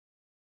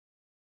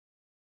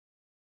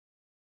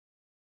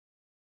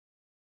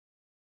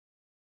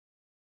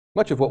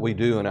Much of what we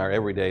do in our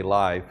everyday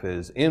life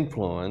is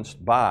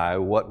influenced by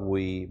what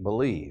we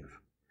believe.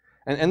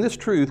 And this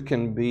truth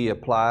can be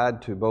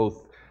applied to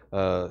both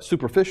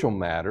superficial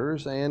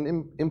matters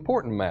and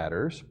important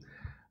matters.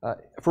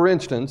 For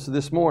instance,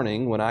 this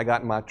morning when I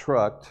got in my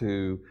truck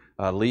to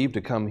leave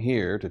to come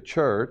here to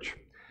church,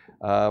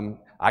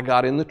 I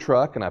got in the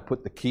truck and I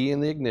put the key in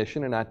the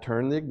ignition and I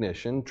turned the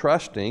ignition,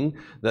 trusting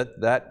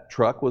that that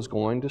truck was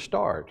going to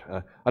start.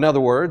 In other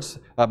words,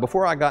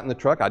 before I got in the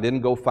truck, I didn't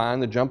go find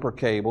the jumper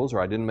cables,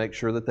 or I didn't make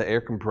sure that the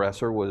air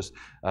compressor was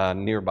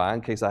nearby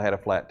in case I had a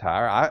flat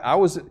tire. I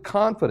was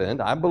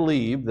confident, I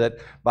believed that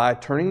by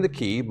turning the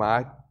key,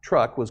 my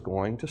truck was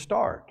going to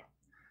start.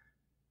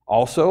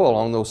 Also,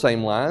 along those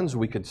same lines,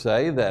 we could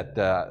say that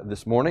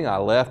this morning I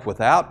left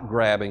without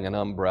grabbing an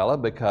umbrella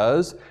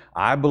because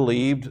I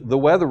believed the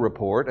weather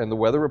report, and the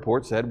weather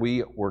report said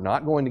we were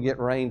not going to get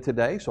rain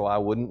today, so I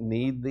wouldn't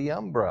need the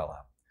umbrella.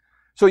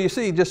 So you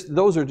see,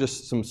 those are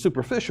just some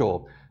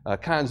superficial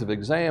kinds of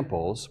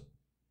examples,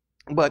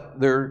 but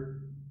they're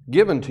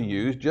given to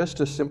you just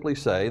to simply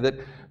say that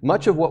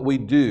much of what we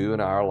do in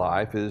our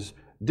life is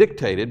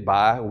dictated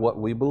by what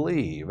we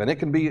believe. And it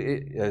can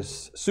be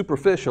as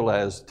superficial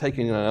as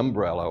taking an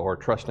umbrella or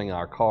trusting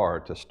our car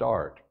to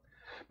start.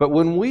 But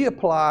when we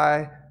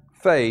apply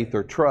faith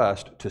or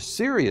trust to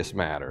serious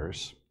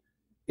matters,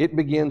 it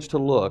begins to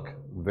look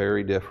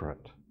very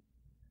different.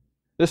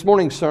 This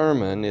morning's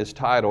sermon is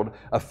titled,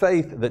 A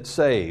Faith That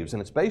Saves,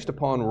 and it's based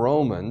upon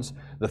Romans,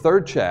 the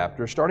 3rd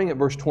chapter, starting at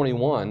verse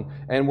 21,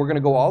 and we're going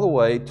to go all the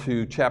way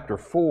to chapter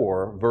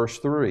 4, verse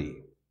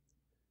 3.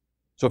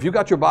 So if you've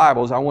got your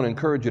Bibles, I want to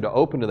encourage you to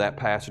open to that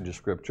passage of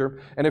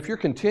Scripture. And if you're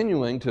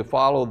continuing to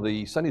follow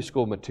the Sunday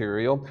school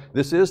material,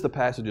 this is the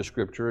passage of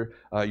Scripture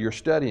you're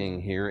studying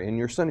here in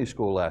your Sunday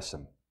school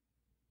lesson.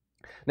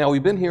 Now,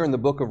 we've been here in the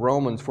book of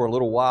Romans for a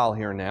little while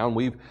here now, and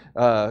we've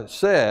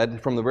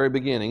said from the very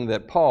beginning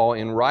that Paul,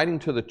 in writing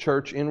to the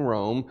church in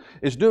Rome,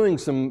 is doing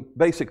some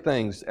basic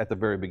things at the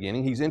very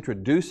beginning. He's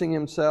introducing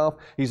himself.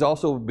 He's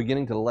also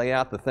beginning to lay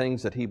out the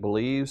things that he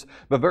believes.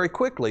 But very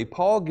quickly,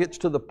 Paul gets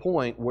to the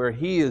point where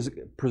he is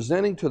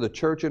presenting to the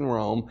church in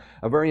Rome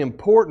a very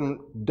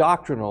important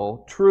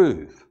doctrinal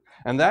truth,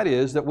 and that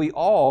is that we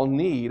all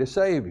need a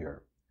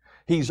Savior.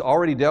 He's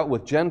already dealt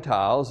with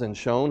Gentiles and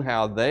shown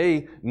how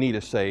they need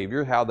a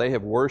Savior, how they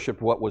have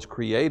worshiped what was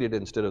created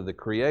instead of the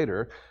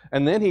Creator.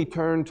 And then he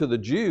turned to the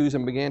Jews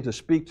and began to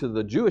speak to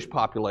the Jewish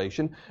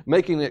population,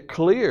 making it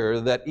clear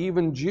that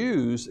even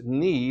Jews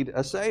need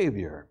a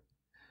Savior.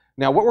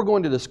 Now, what we're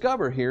going to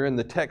discover here in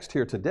the text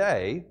here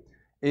today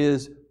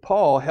is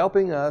Paul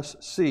helping us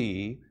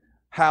see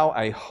how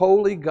a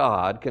holy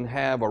God can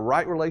have a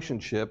right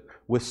relationship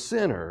with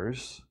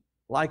sinners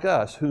like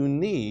us who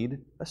need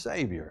a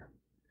Savior.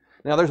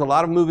 Now, there's a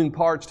lot of moving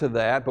parts to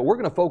that, but we're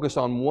going to focus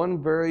on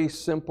one very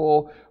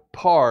simple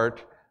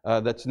part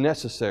that's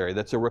necessary,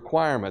 that's a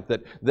requirement,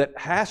 that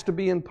has to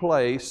be in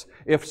place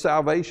if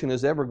salvation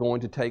is ever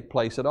going to take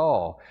place at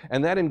all.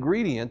 And that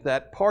ingredient,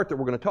 that part that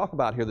we're going to talk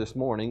about here this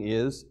morning,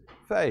 is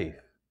faith.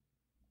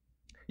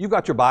 You've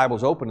got your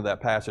Bibles open to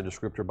that passage of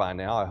Scripture by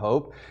now, I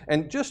hope,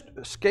 and just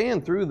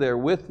scan through there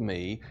with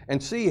me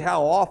and see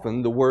how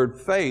often the word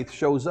faith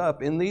shows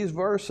up in these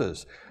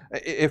verses.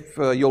 If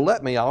you'll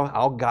let me,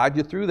 I'll guide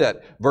you through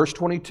that. Verse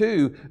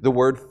 22, the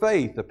word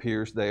faith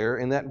appears there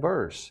in that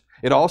verse.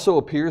 It also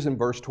appears in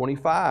verse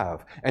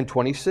 25 and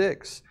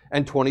 26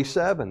 and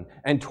 27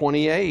 and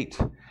 28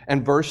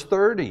 and verse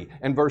 30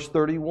 and verse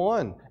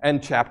 31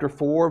 and chapter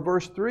 4,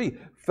 verse 3.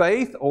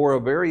 Faith, or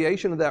a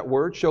variation of that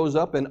word, shows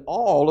up in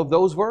all of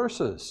those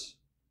verses.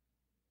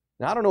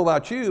 Now, I don't know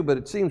about you, but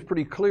it seems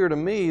pretty clear to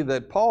me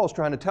that Paul's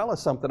trying to tell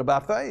us something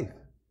about faith.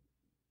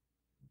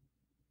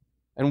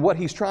 And what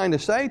he's trying to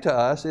say to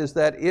us is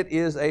that it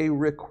is a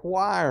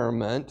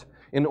requirement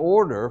in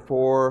order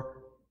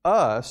for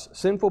us,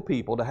 sinful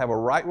people, to have a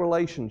right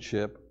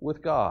relationship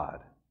with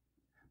God.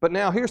 But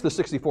now here's the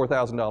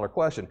 $64,000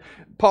 question.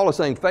 Paul is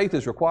saying faith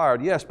is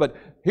required, yes, but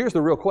here's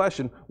the real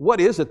question.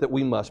 What is it that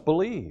we must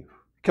believe?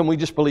 Can we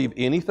just believe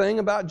anything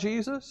about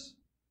Jesus?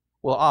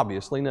 Well,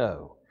 obviously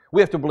no.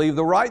 We have to believe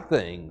the right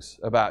things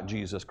about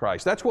Jesus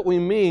Christ. That's what we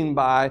mean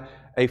by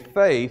a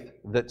faith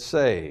that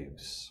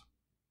saves.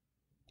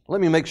 Let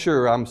me make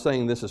sure I'm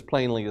saying this as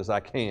plainly as I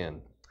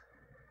can.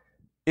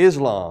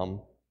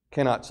 Islam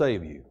cannot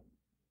save you.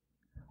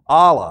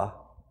 Allah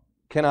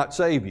cannot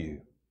save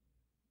you.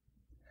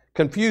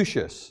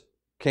 Confucius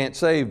can't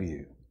save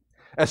you.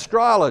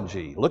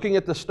 Astrology, looking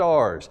at the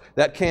stars,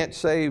 that can't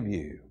save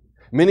you.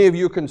 Many of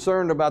you are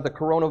concerned about the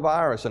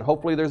coronavirus, and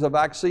hopefully there's a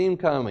vaccine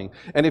coming.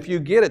 And if you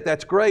get it,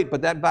 that's great,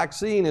 but that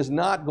vaccine is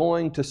not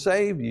going to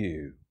save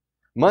you.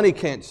 Money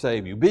can't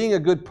save you. Being a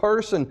good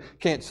person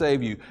can't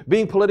save you.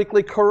 Being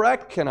politically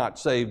correct cannot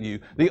save you.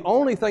 The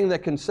only thing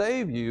that can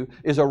save you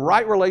is a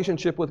right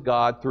relationship with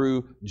God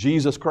through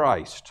Jesus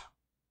Christ.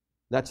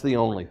 That's the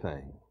only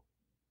thing.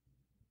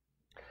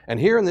 And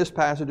here in this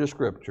passage of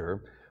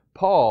Scripture,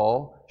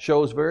 Paul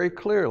shows very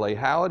clearly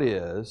how it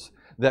is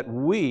that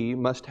we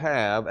must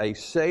have a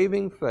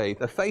saving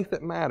faith, a faith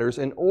that matters,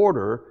 in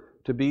order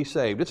to be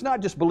saved. It's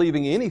not just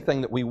believing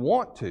anything that we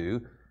want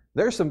to.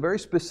 There's some very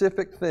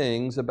specific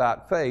things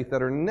about faith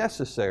that are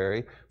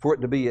necessary for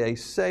it to be a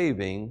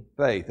saving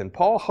faith. And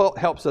Paul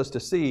helps us to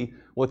see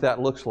what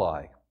that looks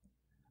like.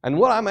 And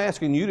what I'm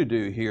asking you to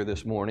do here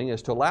this morning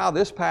is to allow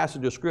this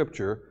passage of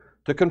Scripture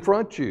to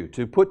confront you,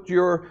 to put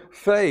your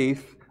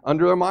faith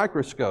under a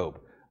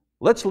microscope.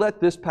 Let's let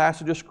this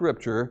passage of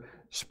Scripture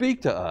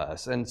speak to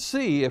us and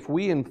see if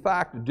we in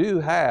fact do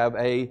have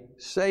a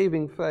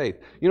saving faith.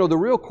 You know, the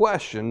real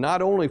question,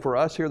 not only for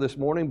us here this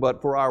morning,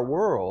 but for our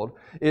world,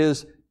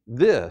 is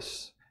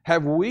this: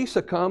 have we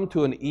succumbed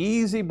to an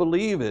easy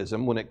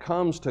believism when it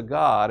comes to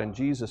God and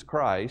Jesus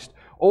Christ,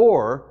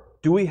 or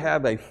do we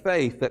have a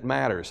faith that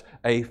matters,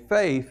 a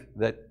faith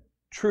that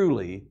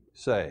truly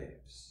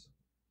saves?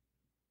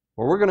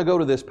 Well, we're going to go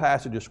to this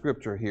passage of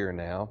Scripture here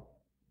now,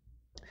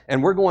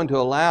 and we're going to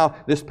allow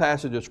this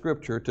passage of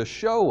Scripture to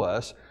show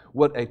us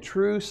what a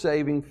true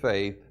saving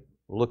faith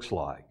looks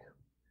like.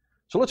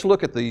 So let's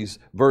look at these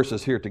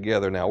verses here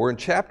together now. We're in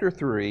chapter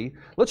 3.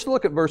 Let's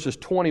look at verses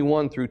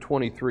 21 through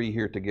 23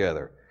 here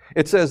together.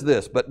 It says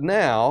this: "But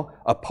now,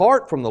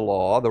 apart from the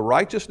law, the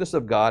righteousness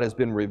of God has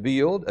been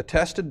revealed,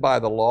 attested by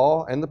the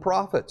law and the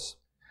prophets.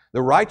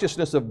 The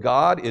righteousness of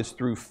God is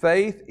through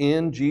faith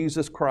in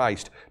Jesus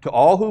Christ, to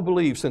all who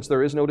believe, since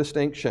there is no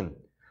distinction.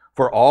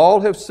 For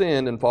all have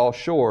sinned and fall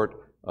short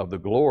of the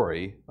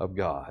glory of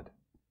God."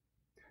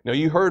 Now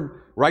you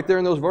heard right there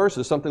in those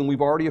verses something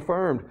we've already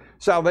affirmed.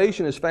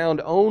 Salvation is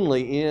found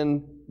only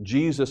in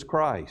Jesus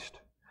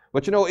Christ.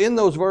 But you know, in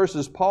those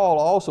verses, Paul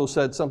also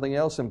said something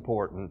else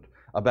important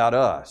about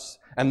us.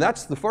 And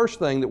that's the first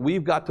thing that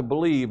we've got to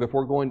believe if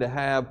we're going to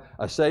have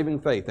a saving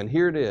faith. And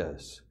here it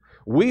is.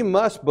 We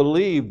must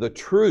believe the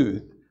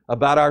truth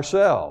about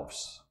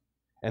ourselves.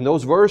 And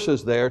those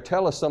verses there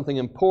tell us something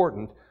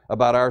important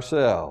about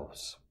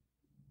ourselves.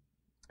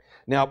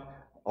 Now,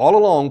 all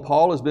along,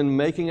 Paul has been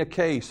making a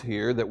case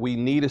here that we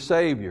need a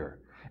Savior.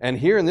 And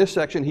here in this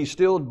section, he's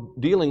still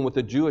dealing with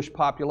the Jewish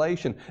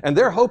population. And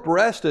their hope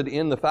rested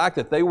in the fact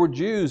that they were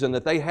Jews and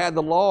that they had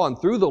the law. And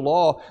through the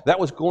law, that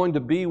was going to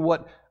be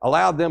what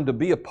allowed them to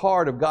be a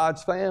part of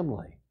God's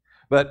family.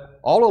 But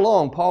all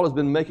along, Paul has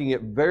been making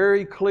it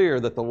very clear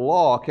that the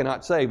law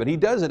cannot save. And he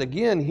does it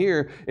again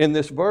here in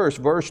this verse,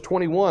 verse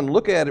 21.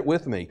 Look at it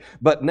with me.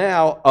 "But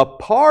now,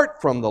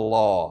 apart from the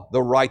law,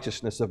 the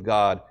righteousness of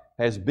God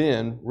has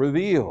been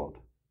revealed."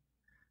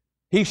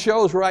 He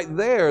shows right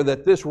there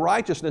that this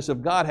righteousness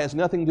of God has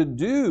nothing to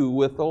do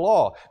with the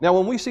law. Now,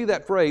 when we see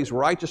that phrase,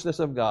 righteousness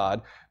of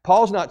God,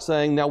 Paul's not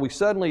saying, now we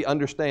suddenly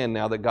understand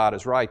now that God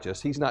is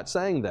righteous. He's not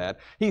saying that.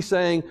 He's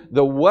saying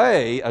the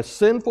way a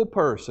sinful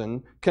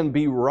person can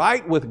be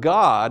right with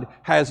God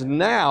has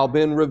now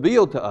been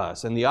revealed to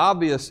us. And the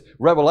obvious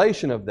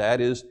revelation of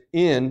that is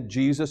in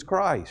Jesus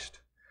Christ.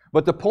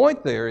 But the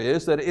point there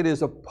is that it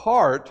is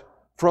apart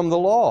from the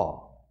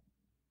law.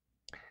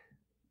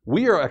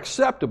 We are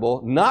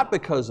acceptable not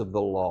because of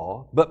the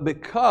law, but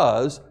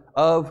because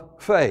of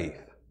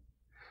faith.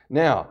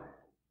 Now,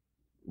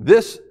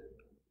 this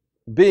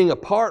being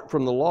apart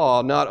from the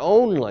law not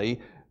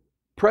only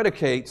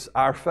predicates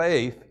our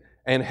faith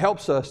and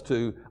helps us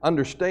to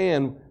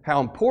understand how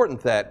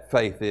important that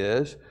faith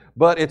is,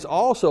 but it's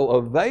also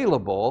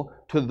available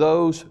to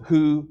those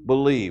who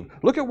believe.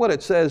 Look at what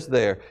it says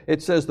there.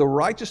 It says, "The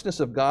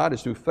righteousness of God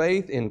is through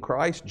faith in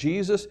Christ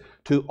Jesus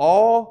to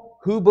all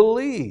who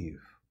believe."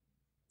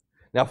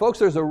 Now, folks,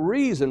 there's a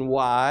reason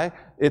why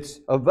it's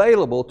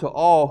available to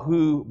all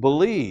who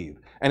believe,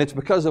 and it's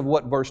because of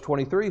what verse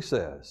 23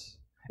 says.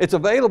 It's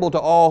available to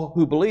all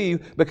who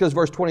believe because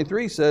verse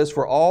 23 says,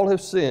 "For all have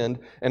sinned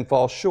and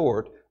fall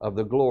short of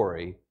the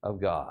glory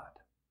of God."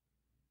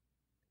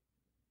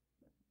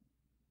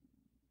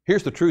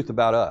 Here's the truth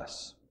about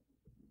us.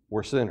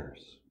 We're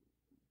sinners.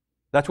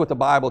 That's what the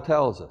Bible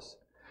tells us.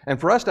 And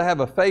for us to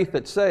have a faith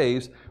that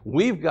saves,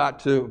 we've got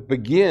to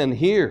begin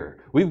here.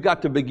 We've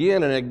got to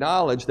begin and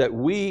acknowledge that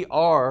we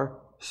are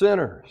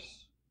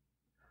sinners.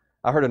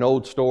 I heard an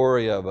old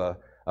story of a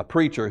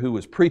preacher who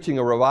was preaching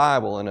a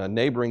revival in a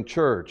neighboring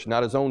church,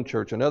 not his own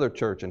church, another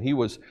church. And he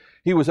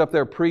was up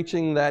there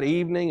preaching that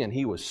evening, and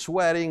he was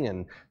sweating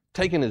and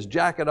taking his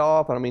jacket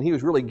off. And I mean, he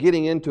was really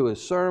getting into his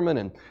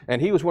sermon,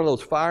 and he was one of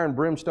those fire and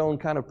brimstone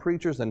kind of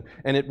preachers. And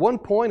at one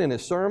point in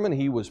his sermon,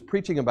 he was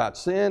preaching about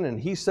sin,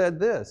 and he said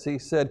this. He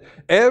said,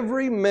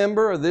 "Every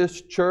member of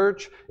this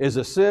church is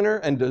a sinner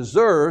and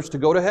deserves to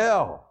go to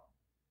hell."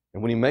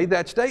 And when he made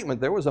that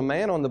statement, there was a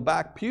man on the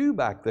back pew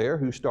back there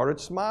who started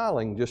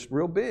smiling just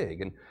real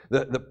big. And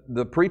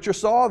the preacher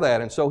saw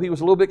that, and so he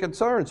was a little bit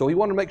concerned. So he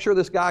wanted to make sure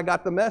this guy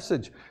got the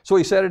message. So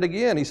he said it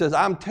again. He says,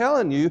 "I'm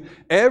telling you,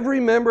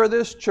 every member of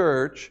this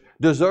church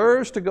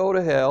deserves to go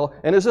to hell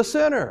and is a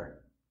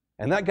sinner."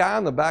 And that guy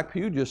on the back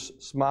pew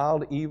just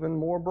smiled even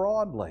more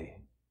broadly.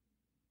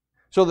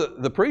 So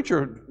the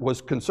preacher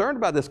was concerned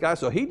about this guy,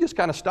 so he just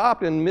kind of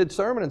stopped in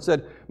mid-sermon and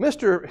said,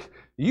 "Mister,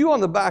 you on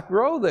the back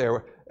row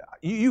there,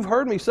 you've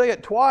heard me say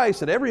it twice,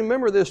 that every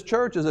member of this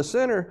church is a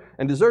sinner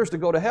and deserves to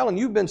go to hell, and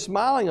you've been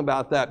smiling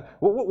about that.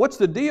 What's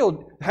the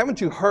deal? Haven't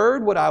you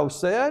heard what I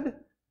said?"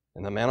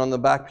 And the man on the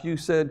back pew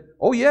said,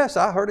 "Oh yes,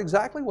 I heard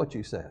exactly what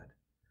you said."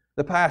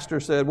 The pastor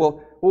said,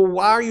 well,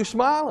 why are you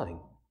smiling?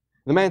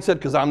 The man said,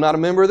 "Because I'm not a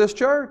member of this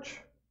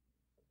church."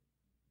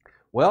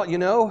 Well, you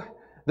know,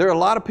 there are a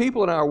lot of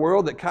people in our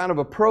world that kind of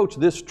approach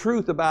this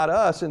truth about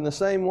us in the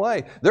same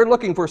way. They're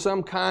looking for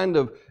some kind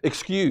of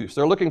excuse.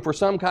 They're looking for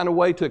some kind of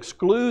way to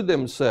exclude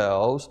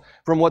themselves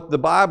from what the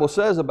Bible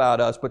says about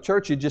us. But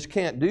church, you just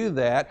can't do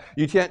that.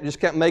 You just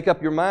can't make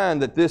up your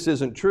mind that this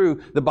isn't true.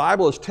 The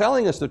Bible is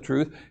telling us the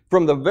truth.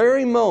 From the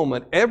very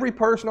moment every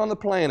person on the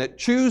planet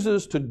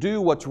chooses to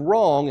do what's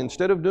wrong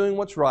instead of doing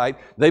what's right,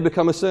 they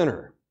become a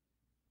sinner.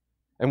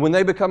 And when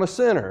they become a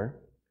sinner,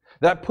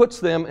 that puts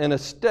them in a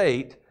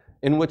state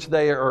in which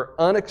they are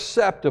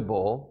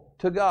unacceptable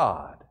to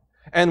God.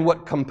 And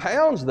what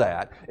compounds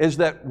that is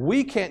that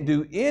we can't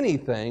do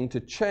anything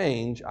to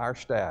change our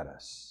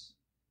status.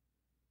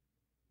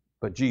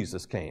 But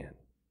Jesus can.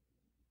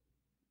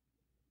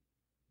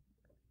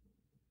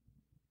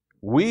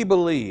 We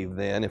believe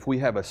then, if we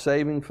have a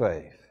saving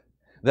faith,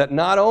 that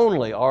not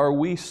only are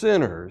we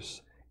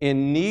sinners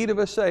in need of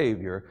a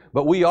Savior,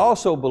 but we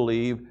also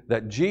believe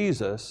that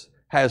Jesus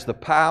has the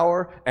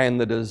power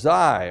and the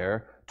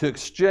desire to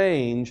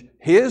exchange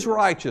His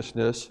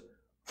righteousness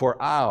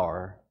for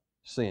our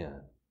sin.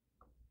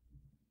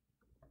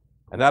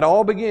 And that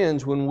all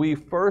begins when we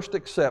first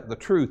accept the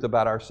truth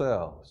about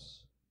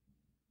ourselves.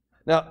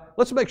 Now,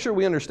 let's make sure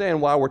we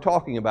understand why we're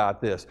talking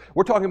about this.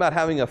 We're talking about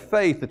having a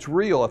faith that's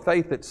real, a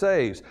faith that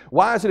saves.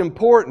 Why is it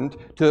important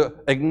to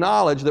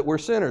acknowledge that we're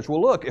sinners?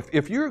 Well, look,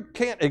 if you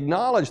can't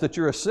acknowledge that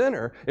you're a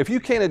sinner, if you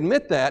can't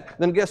admit that,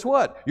 then guess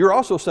what? You're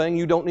also saying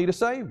you don't need a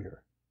Savior.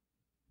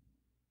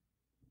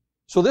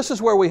 So this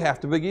is where we have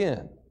to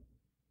begin.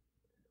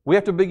 We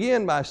have to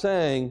begin by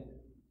saying,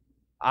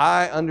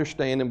 I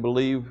understand and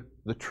believe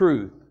the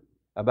truth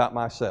about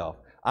myself.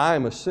 I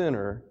am a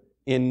sinner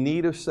in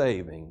need of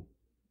saving.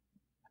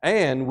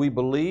 And we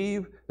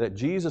believe that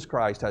Jesus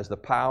Christ has the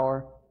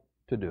power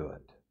to do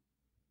it.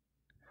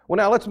 Well,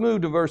 now let's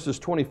move to verses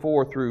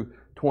 24 through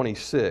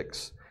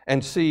 26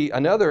 and see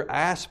another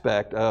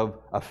aspect of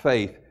a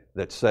faith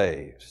that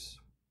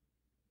saves.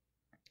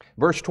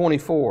 Verse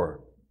 24.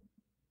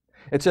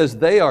 It says,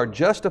 "They are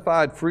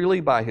justified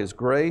freely by His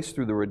grace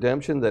through the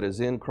redemption that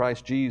is in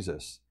Christ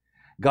Jesus.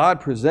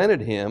 God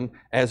presented Him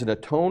as an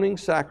atoning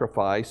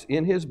sacrifice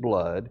in His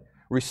blood,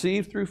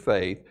 received through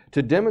faith,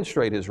 to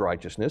demonstrate His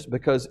righteousness,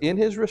 because in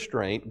His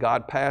restraint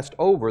God passed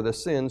over the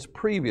sins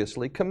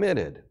previously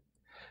committed.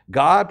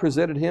 God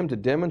presented Him to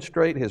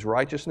demonstrate His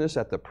righteousness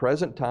at the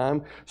present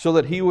time, so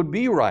that He would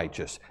be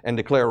righteous and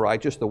declare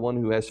righteous the one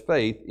who has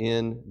faith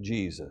in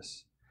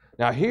Jesus."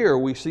 Now here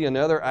we see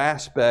another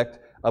aspect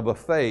of a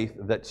faith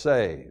that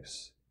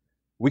saves.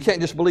 We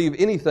can't just believe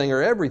anything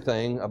or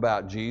everything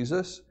about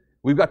Jesus.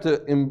 We've got to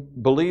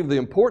believe the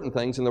important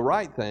things and the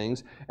right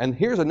things. And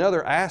here's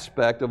another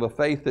aspect of a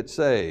faith that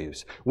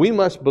saves. We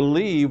must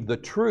believe the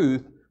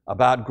truth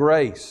about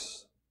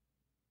grace.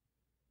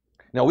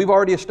 Now, we've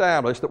already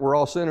established that we're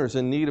all sinners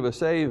in need of a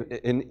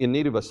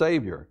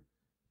Savior.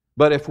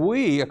 But if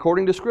we,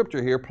 according to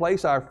Scripture here,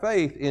 place our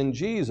faith in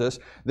Jesus,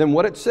 then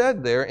what it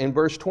said there in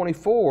verse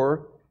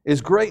 24 is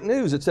great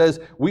news. It says,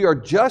 we are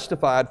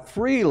justified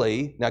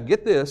freely, now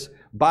get this,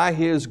 by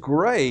His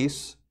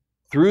grace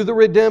through the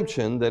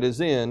redemption that is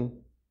in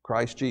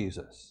Christ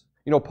Jesus.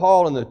 You know,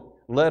 Paul in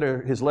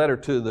his letter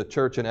to the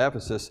church in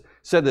Ephesus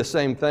said the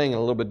same thing in a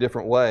little bit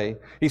different way.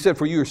 He said,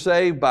 "For you are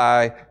saved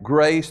by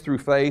grace through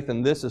faith,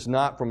 and this is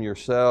not from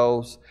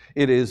yourselves.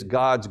 It is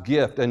God's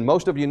gift." And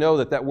most of you know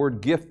that that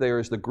word gift there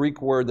is the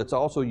Greek word that's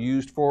also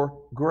used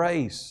for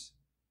grace.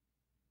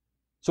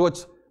 So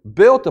it's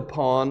built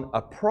upon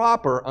a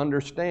proper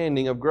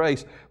understanding of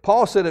grace.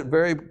 Paul said it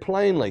very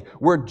plainly.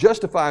 We're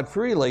justified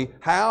freely.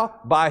 How?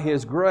 By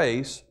His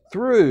grace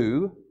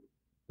through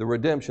the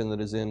redemption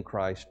that is in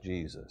Christ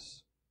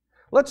Jesus.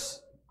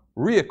 Let's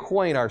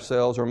reacquaint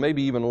ourselves, or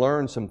maybe even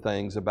learn some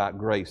things about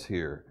grace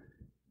here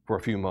for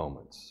a few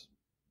moments.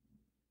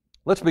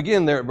 Let's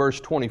begin there at verse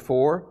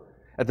 24,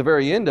 at the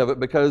very end of it,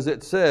 because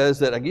it says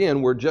that,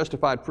 again, we're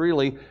justified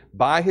freely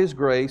by His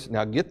grace.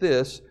 Now get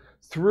this,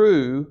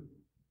 through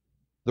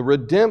the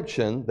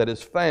redemption that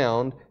is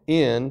found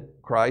in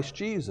Christ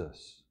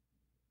Jesus.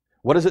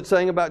 What is it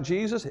saying about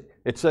Jesus?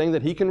 It's saying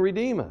that He can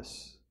redeem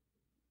us.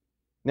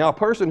 Now, a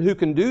person who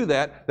can do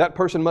that, that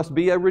person must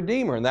be a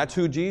redeemer, and that's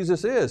who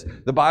Jesus is.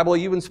 The Bible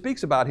even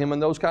speaks about Him in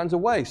those kinds of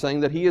ways,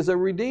 saying that He is a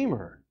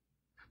redeemer.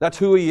 That's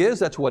who He is,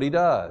 that's what He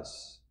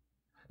does.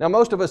 Now,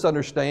 most of us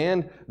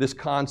understand this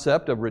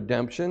concept of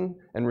redemption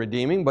and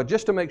redeeming, but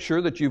just to make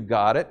sure that you've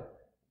got it,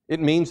 it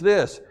means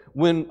this.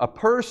 When a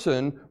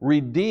person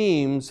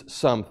redeems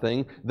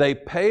something, they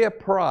pay a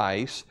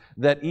price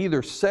that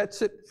either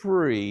sets it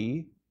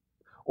free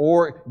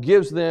or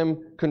gives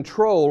them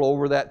control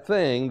over that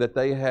thing that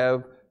they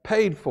have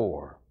paid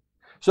for.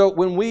 So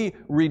when we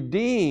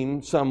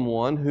redeem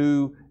someone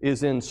who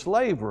is in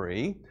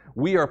slavery,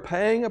 we are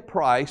paying a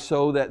price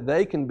so that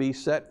they can be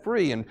set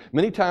free. And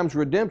many times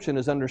redemption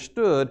is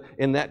understood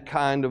in that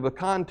kind of a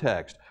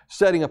context,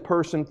 setting a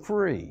person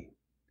free.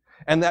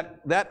 And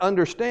that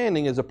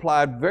understanding is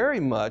applied very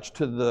much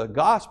to the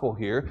gospel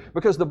here,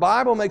 because the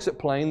Bible makes it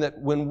plain that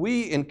when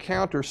we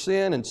encounter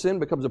sin and sin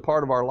becomes a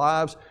part of our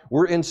lives,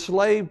 we're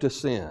enslaved to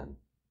sin.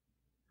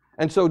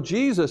 And so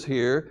Jesus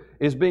here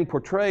is being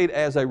portrayed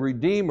as a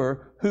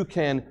Redeemer who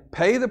can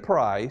pay the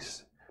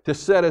price to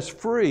set us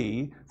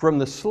free from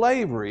the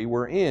slavery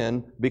we're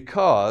in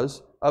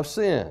because of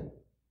sin.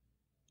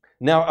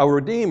 Now, a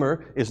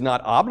Redeemer is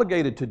not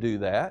obligated to do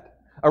that.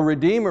 A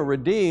Redeemer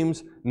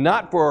redeems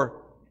not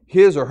for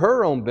his or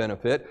her own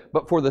benefit,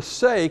 but for the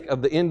sake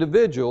of the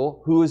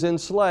individual who is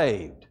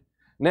enslaved.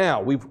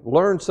 Now, we've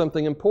learned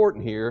something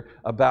important here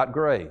about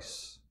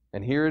grace,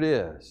 and here it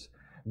is.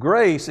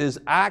 Grace is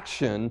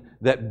action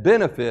that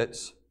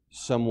benefits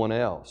someone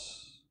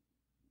else.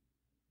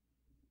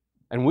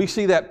 And we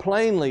see that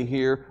plainly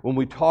here when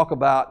we talk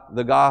about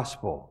the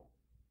gospel.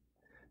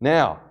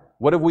 Now,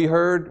 what have we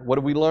heard? What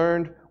have we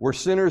learned? We're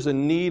sinners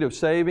in need of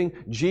saving.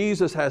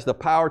 Jesus has the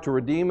power to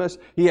redeem us.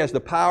 He has the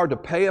power to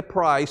pay a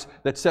price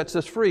that sets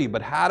us free.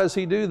 But how does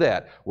He do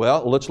that?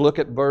 Well, let's look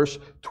at verse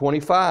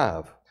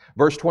 25.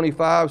 Verse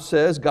 25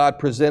 says, God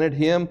presented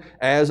Him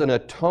as an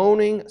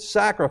atoning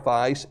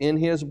sacrifice in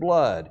His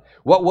blood.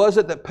 What was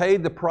it that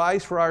paid the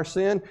price for our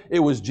sin? It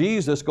was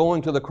Jesus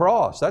going to the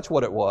cross. That's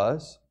what it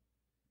was.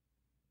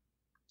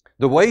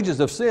 The wages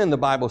of sin, the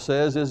Bible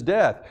says, is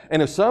death.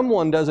 And if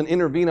someone doesn't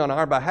intervene on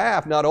our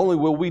behalf, not only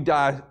will we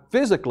die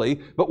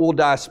physically, but we'll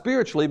die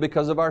spiritually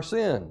because of our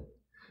sin.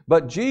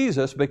 But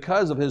Jesus,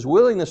 because of His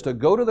willingness to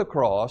go to the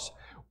cross,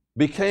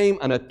 became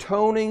an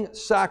atoning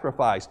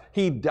sacrifice.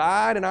 He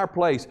died in our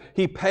place.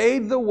 He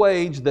paid the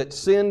wage that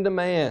sin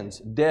demands,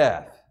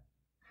 death.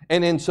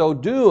 And in so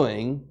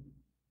doing,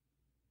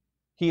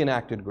 He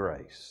enacted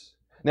grace.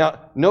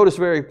 Now, notice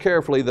very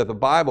carefully that the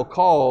Bible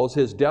calls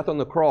His death on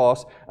the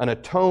cross an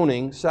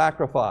atoning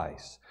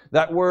sacrifice.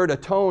 That word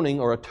atoning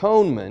or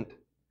atonement,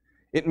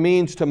 it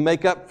means to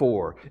make up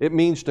for. It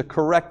means to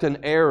correct an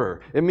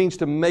error. It means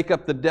to make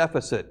up the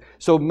deficit.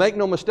 So make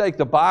no mistake,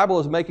 the Bible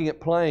is making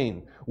it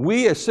plain.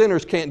 We as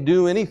sinners can't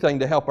do anything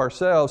to help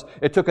ourselves.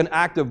 It took an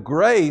act of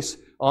grace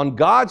on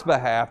God's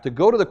behalf to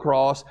go to the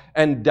cross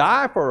and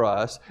die for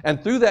us.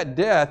 And through that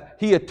death,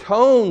 He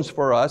atones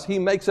for us. He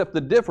makes up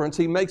the difference.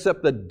 He makes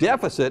up the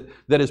deficit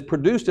that is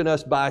produced in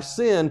us by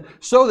sin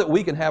so that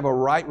we can have a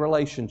right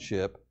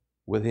relationship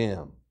with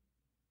Him.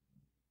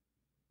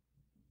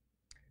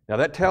 Now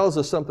that tells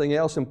us something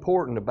else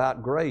important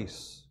about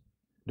grace.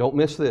 Don't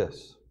miss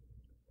this.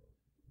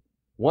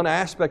 One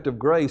aspect of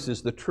grace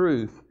is the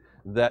truth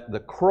that the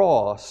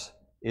cross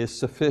is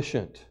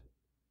sufficient.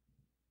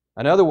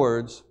 In other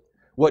words,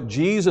 what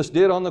Jesus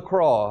did on the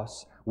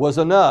cross was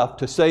enough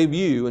to save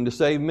you and to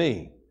save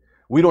me.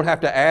 We don't have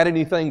to add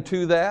anything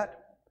to that.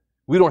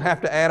 We don't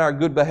have to add our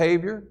good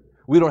behavior.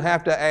 We don't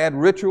have to add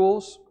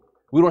rituals.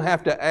 We don't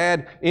have to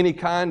add any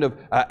kind of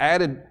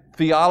added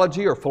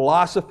theology or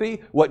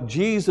philosophy. What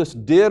Jesus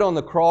did on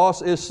the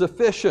cross is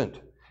sufficient.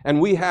 And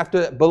we have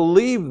to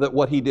believe that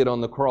what He did on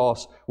the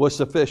cross was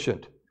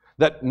sufficient.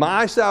 That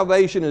my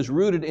salvation is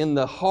rooted in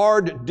the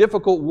hard,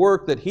 difficult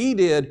work that He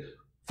did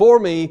for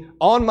me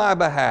on my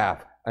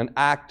behalf, an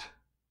act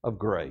of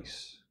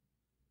grace.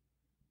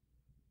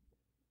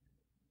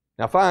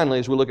 Now finally,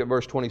 as we look at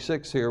verse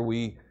 26 here,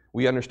 we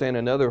understand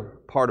another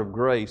part of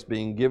grace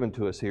being given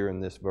to us here in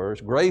this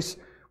verse. Grace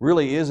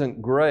really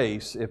isn't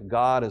grace if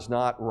God is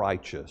not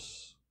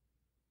righteous.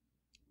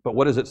 But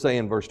what does it say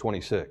in verse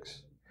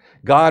 26?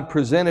 God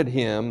presented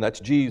Him, that's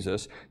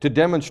Jesus, to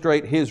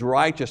demonstrate His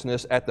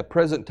righteousness at the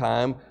present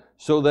time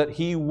so that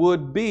He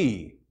would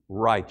be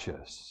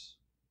righteous.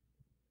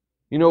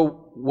 You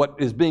know, what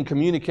is being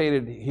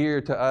communicated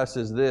here to us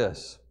is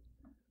this.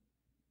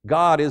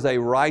 God is a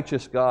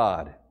righteous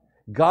God.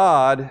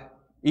 God,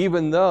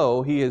 even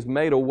though He has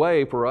made a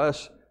way for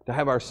us to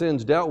have our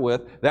sins dealt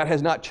with, that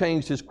has not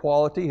changed His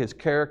quality, His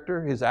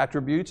character, His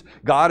attributes.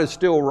 God is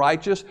still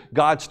righteous.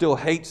 God still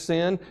hates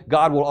sin.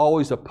 God will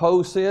always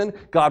oppose sin.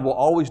 God will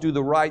always do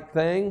the right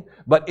thing.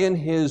 But in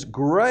His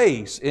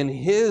grace, in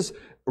His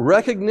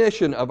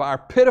recognition of our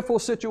pitiful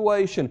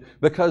situation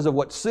because of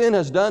what sin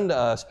has done to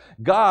us,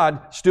 God,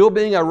 still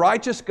being a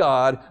righteous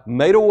God,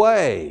 made a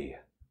way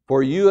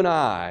for you and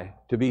I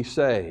to be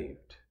saved.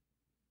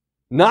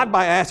 Not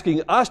by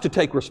asking us to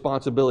take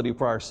responsibility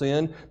for our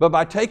sin, but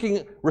by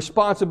taking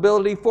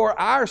responsibility for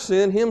our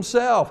sin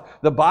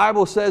Himself. The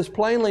Bible says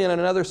plainly in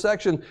another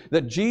section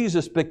that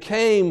Jesus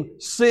became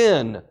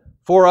sin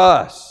for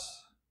us.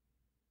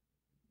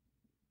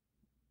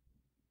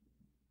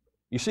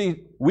 You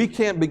see, we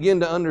can't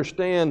begin to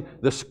understand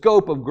the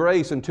scope of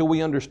grace until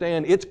we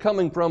understand it's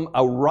coming from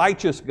a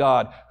righteous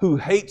God who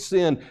hates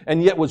sin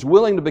and yet was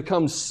willing to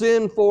become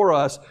sin for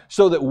us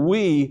so that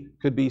we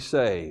could be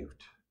saved.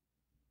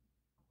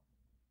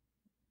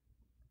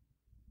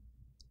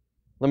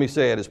 Let me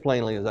say it as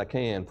plainly as I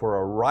can. For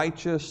a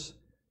righteous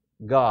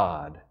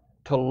God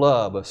to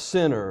love a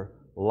sinner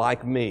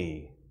like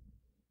me,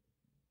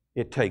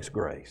 it takes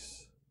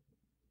grace.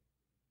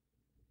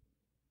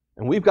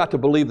 And we've got to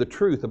believe the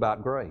truth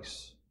about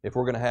grace if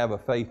we're going to have a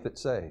faith that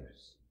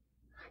saves.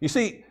 You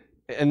see,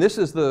 and this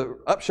is the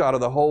upshot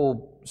of the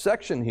whole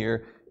section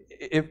here,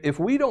 if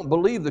we don't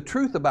believe the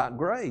truth about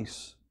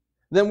grace,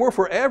 then we're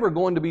forever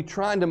going to be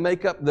trying to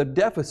make up the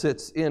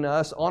deficits in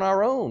us on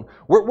our own.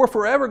 We're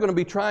forever going to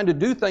be trying to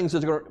do things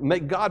that's going to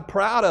make God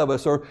proud of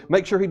us or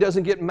make sure He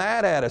doesn't get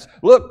mad at us.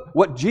 Look,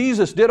 what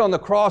Jesus did on the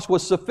cross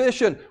was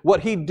sufficient. What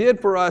He did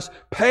for us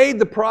paid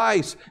the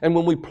price. And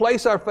when we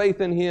place our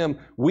faith in Him,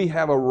 we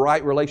have a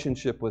right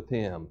relationship with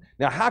Him.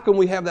 Now, how can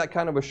we have that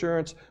kind of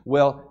assurance?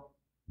 Well,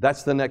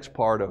 that's the next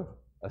part of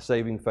a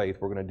saving faith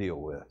we're going to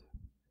deal with.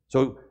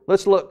 So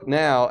let's look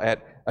now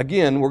at,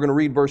 again, we're going to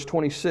read verse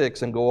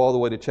 26 and go all the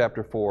way to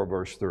chapter 4,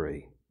 verse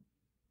 3.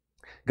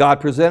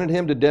 God presented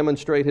Him to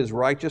demonstrate His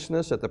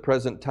righteousness at the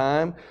present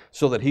time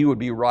so that He would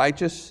be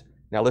righteous,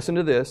 now listen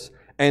to this,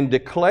 and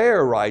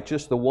declare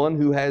righteous the one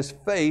who has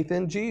faith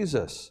in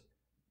Jesus.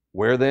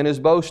 Where then is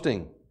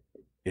boasting?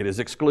 It is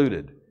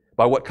excluded.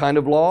 By what kind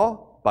of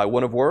law? By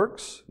one of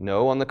works?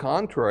 No, on the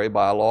contrary,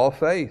 by a law of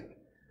faith.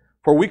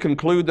 For we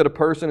conclude that a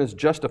person is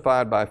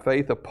justified by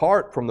faith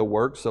apart from the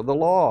works of the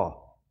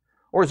law.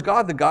 Or is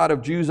God the God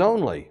of Jews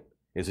only?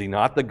 Is He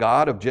not the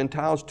God of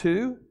Gentiles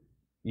too?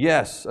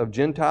 Yes, of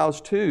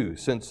Gentiles too,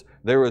 since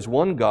there is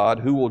one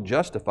God who will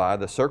justify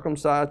the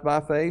circumcised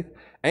by faith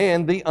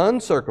and the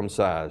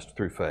uncircumcised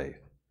through faith.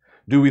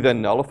 Do we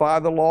then nullify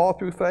the law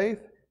through faith?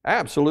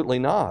 Absolutely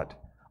not.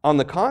 On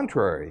the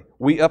contrary,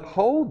 we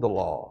uphold the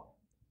law.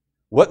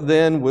 What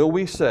then will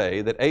we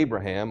say that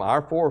Abraham,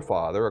 our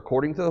forefather,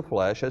 according to the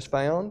flesh, has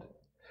found?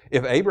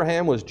 If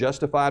Abraham was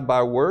justified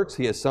by works,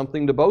 he has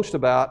something to boast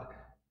about,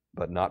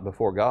 but not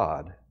before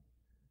God.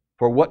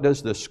 For what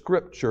does the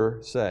Scripture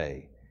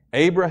say?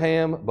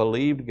 Abraham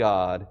believed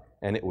God,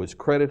 and it was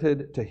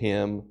credited to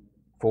him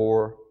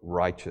for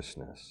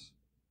righteousness.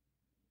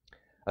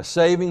 A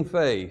saving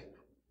faith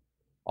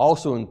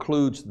also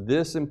includes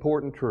this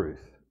important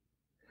truth.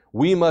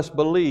 We must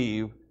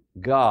believe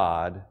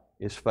God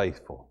is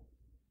faithful.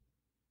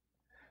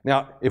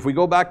 Now, if we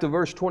go back to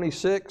verse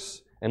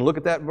 26 and look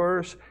at that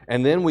verse,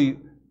 and then we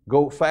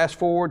go fast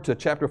forward to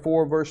chapter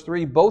 4, verse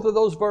 3, both of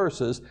those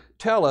verses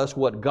tell us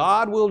what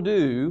God will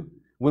do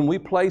when we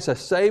place a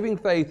saving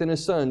faith in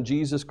His Son,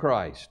 Jesus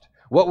Christ.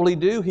 What will He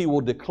do? He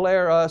will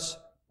declare us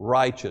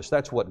righteous.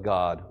 That's what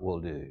God will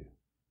do.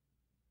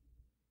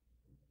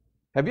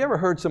 Have you ever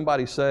heard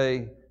somebody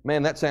say,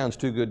 man, that sounds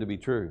too good to be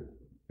true?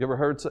 You ever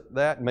heard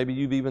that? Maybe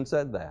you've even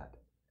said that.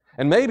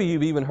 And maybe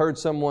you've even heard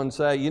someone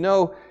say, you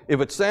know, if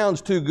it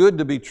sounds too good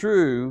to be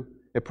true,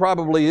 it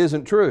probably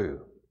isn't true.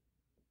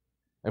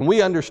 And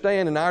we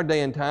understand in our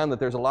day and time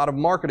that there's a lot of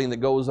marketing that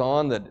goes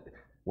on that,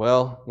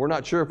 well, we're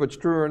not sure if it's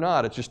true or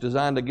not. It's just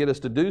designed to get us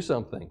to do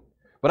something.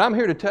 But I'm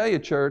here to tell you,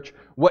 church,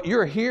 what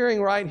you're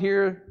hearing right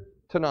here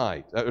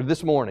tonight, or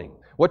this morning,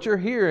 what you're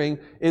hearing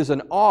is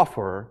an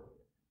offer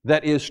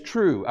that is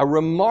true, a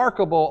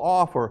remarkable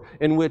offer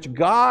in which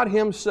God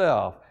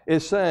Himself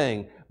is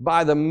saying,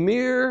 by the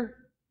mere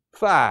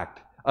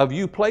fact of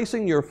you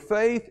placing your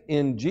faith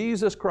in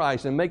Jesus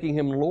Christ and making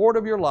Him Lord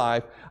of your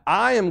life,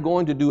 I am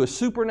going to do a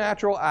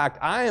supernatural act.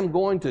 I am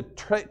going to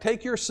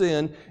take your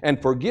sin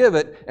and forgive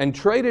it and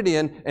trade it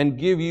in and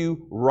give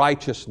you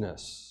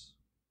righteousness.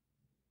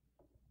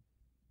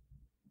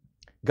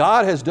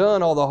 God has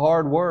done all the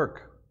hard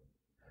work.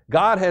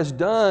 God has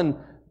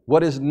done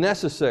what is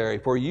necessary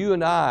for you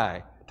and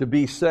I to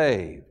be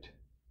saved.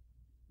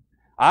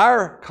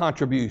 Our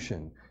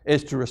contribution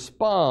is to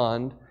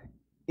respond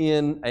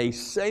in a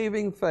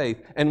saving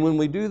faith. And when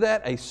we do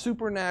that, a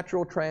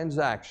supernatural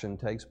transaction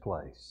takes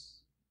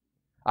place.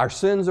 Our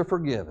sins are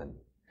forgiven.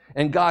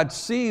 And God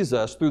sees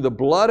us through the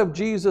blood of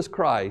Jesus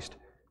Christ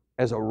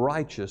as a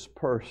righteous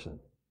person.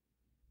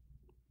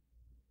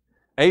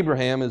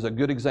 Abraham is a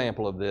good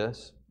example of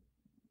this.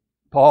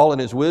 Paul in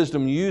his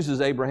wisdom uses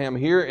Abraham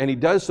here, and he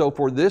does so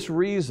for this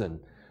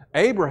reason.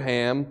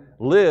 Abraham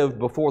lived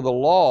before the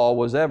law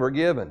was ever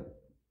given.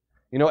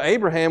 You know,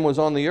 Abraham was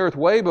on the earth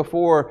way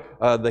before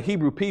the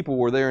Hebrew people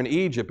were there in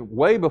Egypt,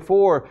 way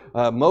before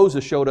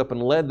Moses showed up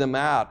and led them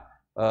out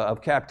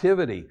of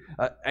captivity.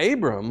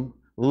 Abram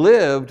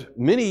lived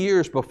many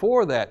years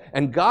before that,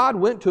 and God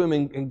went to him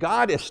and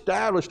God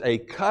established a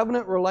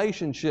covenant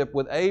relationship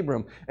with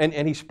Abram,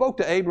 and He spoke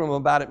to Abram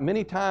about it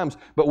many times.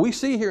 But we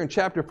see here in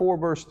chapter 4,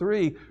 verse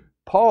 3,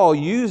 Paul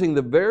using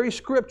the very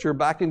scripture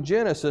back in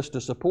Genesis to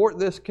support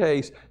this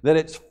case, that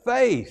it's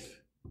faith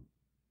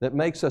that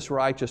makes us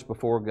righteous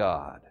before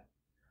God.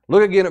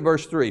 Look again at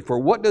verse 3. For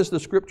what does the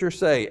Scripture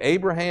say?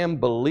 Abraham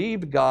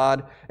believed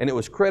God, and it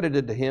was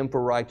credited to him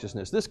for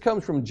righteousness. This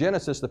comes from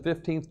Genesis, the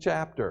 15th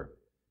chapter.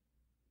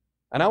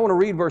 And I want to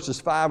read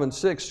verses 5 and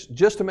 6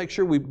 just to make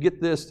sure we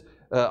get this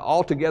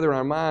all together in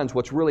our minds,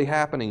 what's really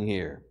happening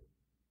here.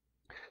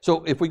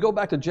 So if we go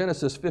back to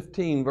Genesis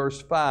 15,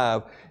 verse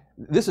 5,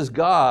 this is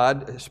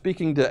God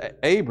speaking to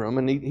Abram,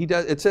 and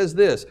it says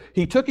this,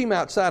 He took him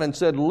outside and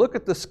said, look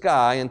at the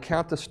sky and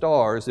count the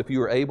stars if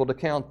you are able to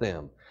count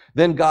them.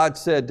 Then God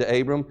said to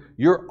Abram,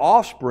 your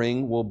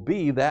offspring will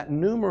be that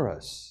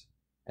numerous.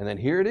 And then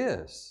here it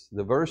is,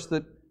 the verse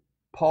that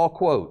Paul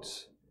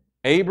quotes.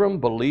 Abram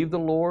believed the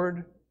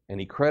Lord, and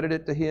he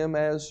credited it to him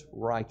as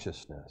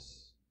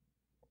righteousness.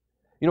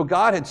 You know,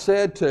 God had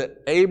said to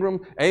Abram,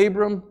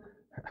 Abram,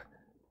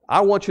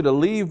 I want you to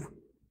leave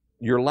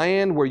your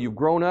land where you've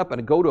grown up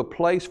and go to a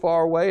place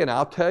far away, and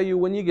I'll tell you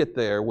when you get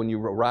there, when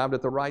you've arrived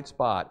at the right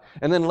spot.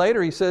 And then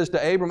later he says to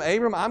Abram,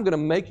 Abram, I'm going to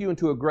make you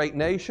into a great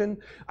nation,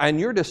 and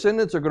your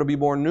descendants are going to be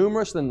more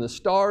numerous than the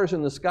stars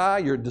in the sky.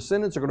 Your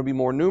descendants are going to be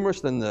more numerous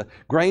than the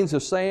grains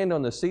of sand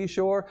on the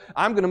seashore.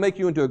 I'm going to make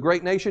you into a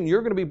great nation.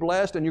 You're going to be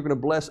blessed, and you're going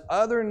to bless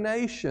other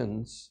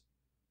nations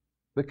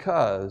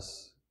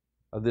because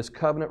of this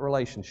covenant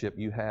relationship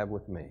you have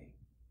with me.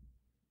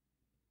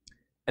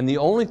 And the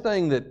only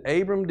thing that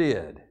Abram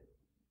did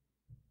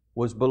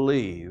was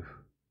believe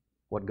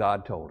what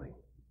God told him.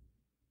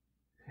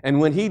 And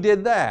when he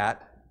did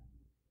that,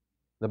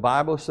 the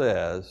Bible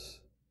says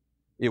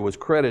it was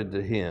credited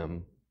to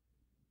him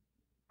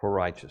for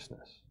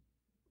righteousness.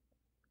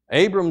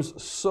 Abram's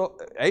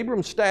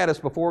status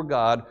before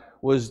God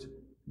was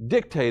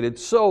dictated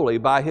solely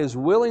by his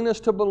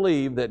willingness to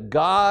believe that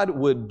God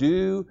would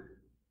do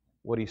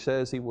what he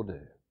says he will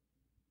do.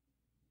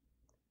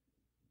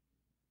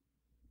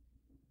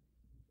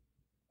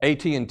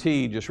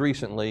 AT&T just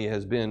recently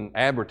has been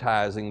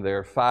advertising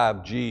their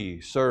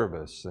 5G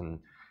service,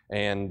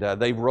 and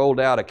they've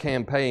rolled out a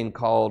campaign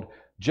called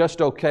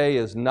Just Okay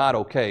is Not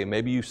Okay.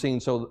 Maybe you've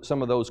seen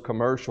some of those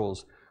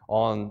commercials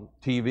on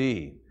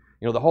TV.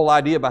 You know, the whole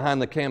idea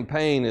behind the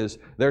campaign is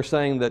they're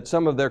saying that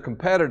some of their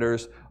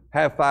competitors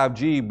have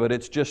 5G, but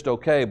it's just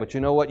okay. But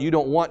you know what? You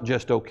don't want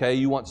just okay.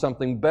 You want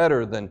something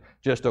better than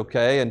just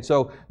okay. And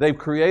so they've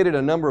created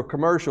a number of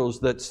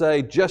commercials that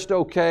say just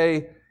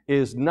okay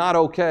is not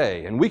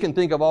okay. And we can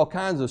think of all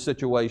kinds of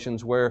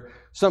situations where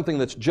something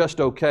that's just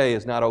okay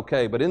is not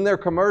okay. But in their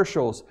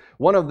commercials,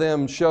 one of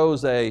them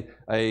shows an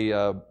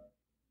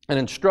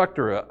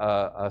instructor,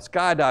 a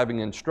skydiving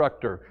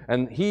instructor,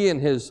 and he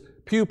and his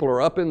pupil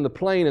are up in the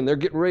plane and they're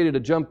getting ready to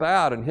jump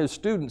out, and his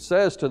student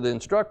says to the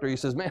instructor, he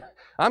says, man,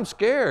 I'm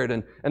scared.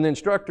 And the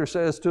instructor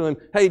says to him,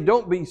 hey,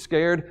 don't be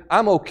scared.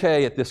 I'm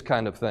okay at this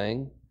kind of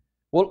thing.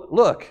 Well,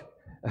 look,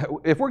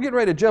 if we're getting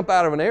ready to jump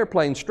out of an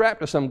airplane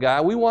strapped to some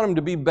guy, we want him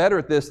to be better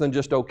at this than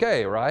just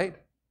okay, right?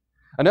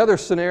 Another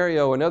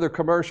scenario, another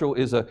commercial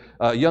is a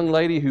young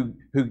lady who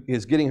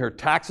is getting her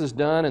taxes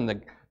done,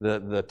 and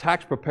the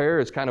tax preparer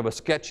is kind of a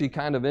sketchy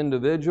kind of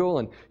individual,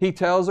 and he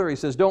tells her, he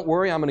says, don't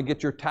worry, I'm going to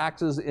get your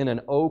taxes in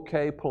an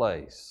okay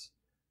place.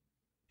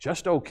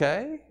 Just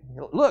okay?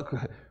 Look,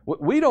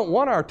 we don't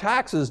want our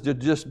taxes to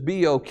just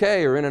be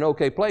okay or in an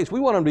okay place. We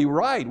want them to be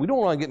right. We don't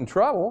want to get in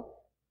trouble.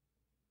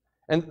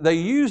 And they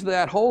use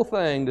that whole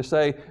thing to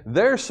say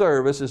their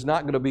service is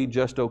not going to be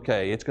just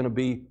okay. It's going to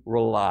be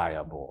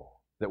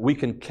reliable, that we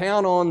can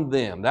count on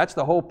them. That's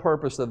the whole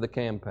purpose of the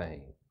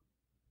campaign.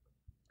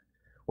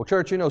 Well,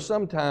 church, you know,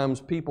 sometimes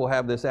people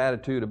have this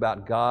attitude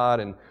about God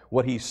and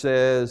what He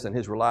says and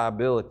His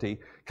reliability,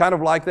 kind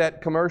of like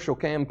that commercial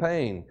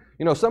campaign.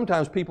 You know,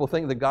 sometimes people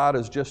think that God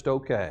is just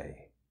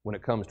okay when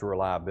it comes to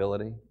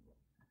reliability.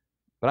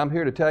 But I'm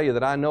here to tell you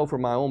that I know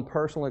from my own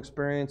personal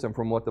experience and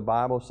from what the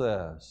Bible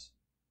says,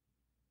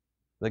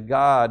 that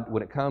God,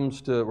 when it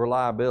comes to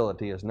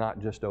reliability, is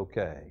not just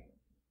okay.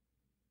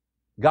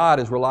 God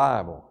is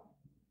reliable.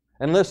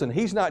 And listen,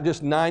 He's not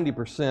just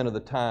 90% of the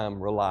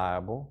time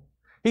reliable.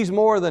 He's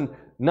more than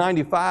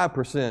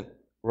 95%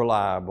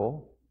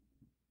 reliable.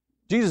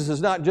 Jesus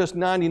is not just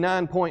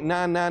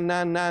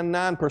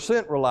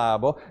 99.99999%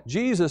 reliable.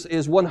 Jesus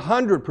is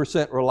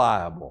 100%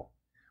 reliable.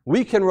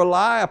 We can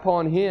rely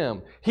upon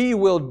Him. He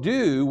will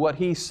do what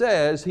He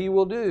says He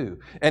will do.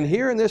 And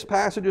here in this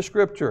passage of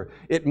Scripture,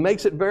 it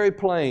makes it very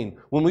plain.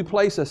 When we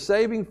place a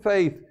saving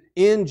faith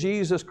in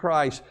Jesus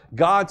Christ,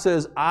 God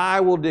says,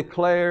 I will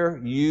declare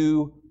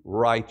you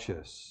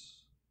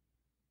righteous.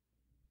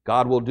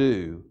 God will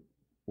do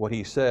what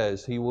He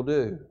says He will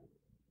do.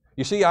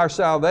 You see, our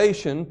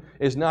salvation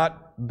is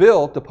not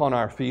built upon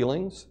our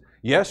feelings.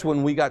 Yes,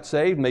 when we got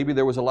saved, maybe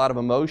there was a lot of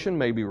emotion,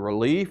 maybe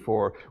relief,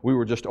 or we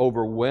were just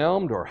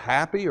overwhelmed or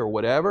happy or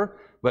whatever.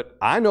 But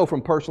I know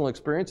from personal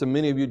experience, and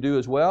many of you do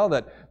as well,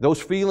 that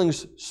those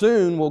feelings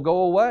soon will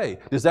go away.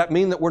 Does that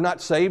mean that we're not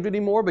saved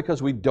anymore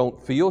because we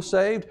don't feel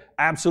saved?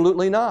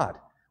 Absolutely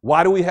not.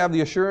 Why do we have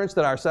the assurance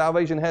that our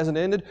salvation hasn't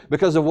ended?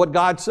 Because of what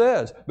God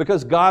says.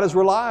 Because God is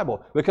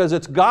reliable. Because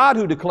it's God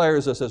who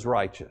declares us as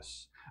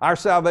righteous. Our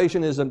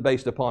salvation isn't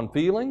based upon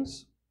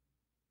feelings.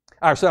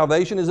 Our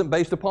salvation isn't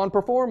based upon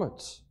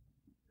performance.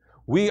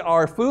 We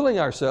are fooling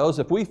ourselves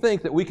if we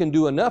think that we can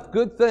do enough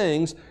good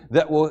things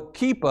that will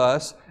keep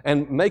us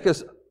and make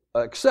us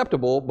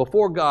acceptable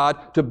before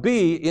God to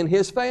be in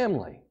His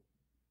family.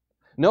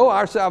 No,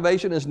 our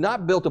salvation is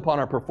not built upon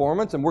our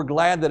performance, and we're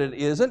glad that it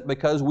isn't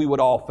because we would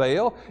all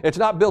fail. It's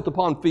not built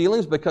upon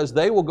feelings because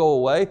they will go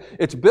away.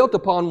 It's built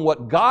upon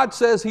what God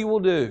says He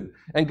will do.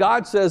 And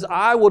God says,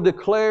 I will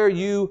declare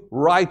you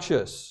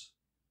righteous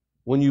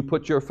when you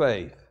put your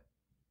faith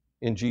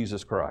in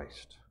Jesus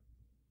Christ.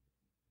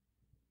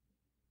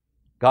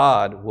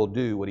 God will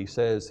do what He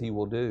says He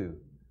will do.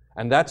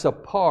 And that's a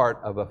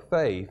part of a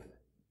faith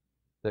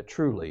that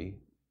truly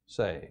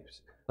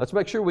saves. Let's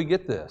make sure we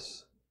get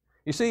this.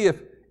 You see,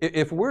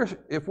 if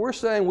we're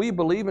saying we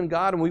believe in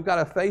God and we've got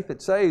a faith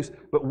that saves,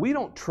 but we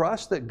don't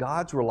trust that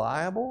God's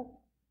reliable,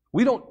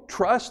 we don't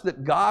trust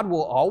that God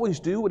will always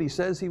do what He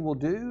says He will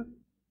do,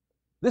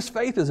 this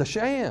faith is a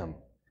sham.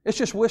 It's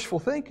just wishful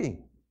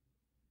thinking.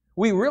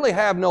 We really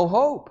have no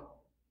hope.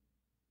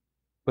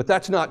 But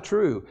that's not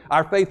true.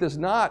 Our faith is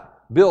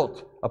not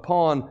built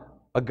upon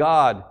a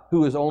God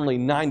who is only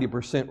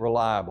 90%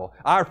 reliable.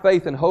 Our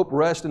faith and hope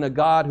rest in a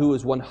God who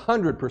is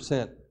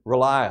 100%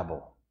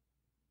 reliable.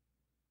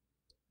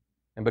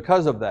 And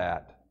because of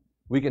that,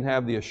 we can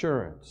have the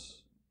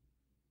assurance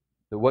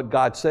that what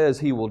God says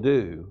He will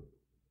do,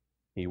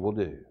 He will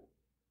do.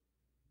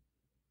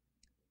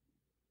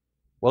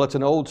 Well, it's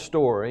an old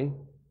story.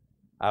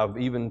 I've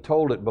even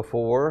told it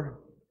before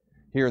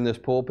here in this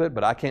pulpit,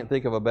 but I can't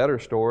think of a better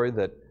story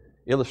that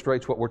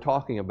illustrates what we're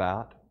talking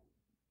about.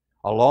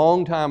 A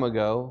long time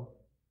ago,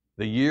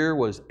 the year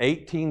was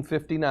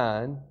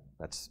 1859.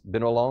 That's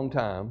been a long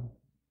time.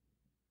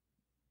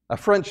 A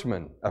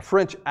Frenchman, a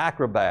French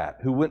acrobat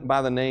who went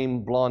by the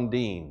name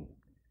Blondin,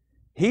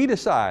 he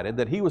decided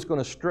that he was going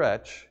to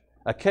stretch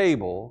a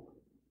cable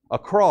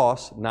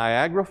across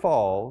Niagara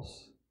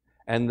Falls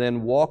and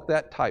then walk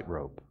that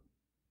tightrope.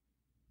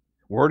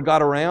 Word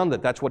got around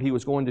that that's what he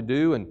was going to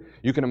do, and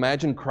you can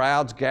imagine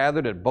crowds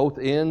gathered at both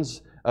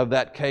ends of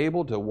that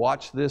cable to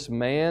watch this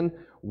man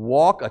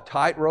walk a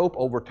tightrope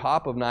over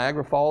top of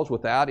Niagara Falls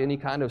without any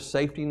kind of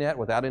safety net,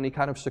 without any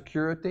kind of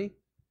security.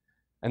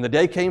 And the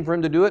day came for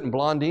him to do it, and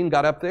Blondin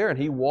got up there and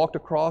he walked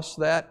across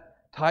that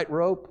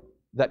tightrope,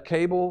 that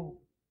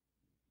cable,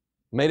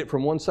 made it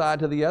from one side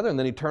to the other, and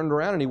then he turned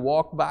around and he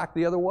walked back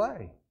the other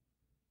way.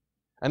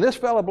 And this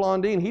fellow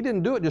Blondin, he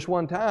didn't do it just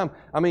one time.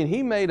 I mean,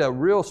 he made a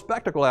real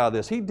spectacle out of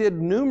this. He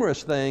did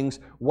numerous things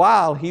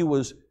while he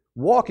was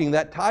walking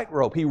that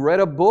tightrope. He read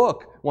a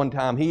book one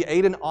time. He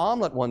ate an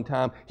omelet one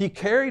time. He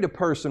carried a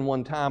person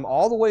one time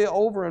all the way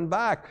over and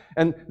back.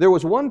 And there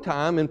was one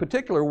time in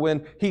particular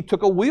when he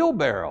took a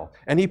wheelbarrow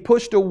and he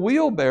pushed a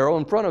wheelbarrow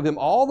in front of him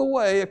all the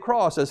way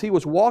across as he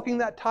was walking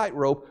that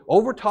tightrope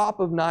over top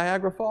of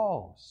Niagara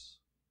Falls.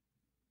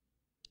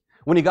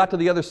 When he got to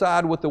the other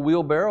side with the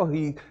wheelbarrow,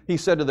 he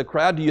said to the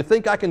crowd, "Do you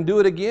think I can do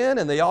it again?"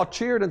 And they all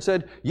cheered and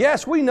said,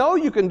 "Yes, we know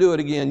you can do it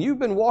again. You've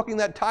been walking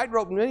that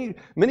tightrope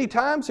many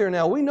times here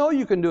now. We know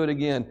you can do it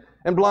again."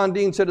 And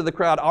Blondin said to the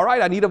crowd, "All right,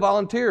 I need a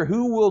volunteer.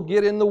 Who will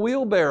get in the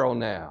wheelbarrow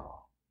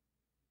now?"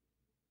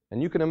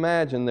 And you can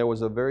imagine there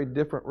was a very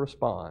different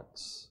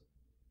response.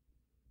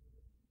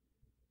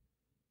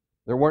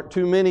 There weren't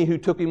too many who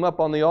took him up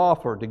on the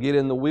offer to get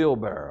in the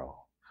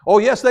wheelbarrow. Oh,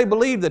 yes, they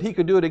believed that he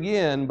could do it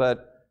again,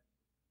 but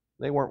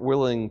they weren't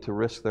willing to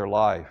risk their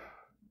life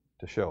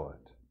to show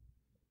it.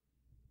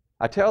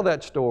 I tell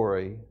that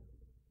story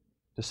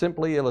to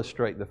simply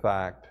illustrate the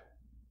fact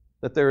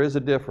that there is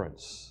a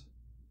difference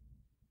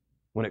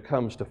when it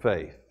comes to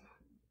faith.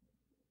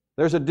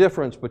 There's a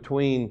difference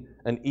between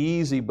an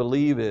easy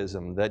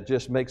believism that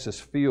just makes us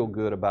feel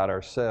good about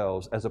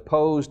ourselves as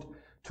opposed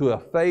to a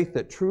faith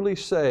that truly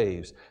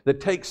saves,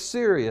 that takes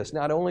serious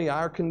not only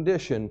our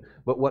condition,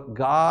 but what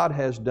God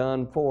has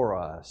done for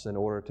us in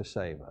order to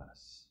save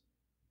us.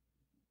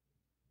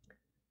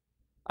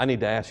 I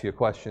need to ask you a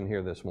question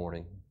here this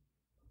morning.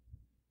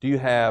 Do you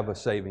have a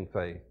saving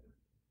faith?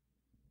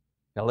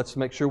 Now let's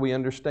make sure we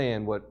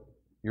understand what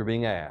you're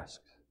being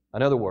asked.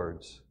 In other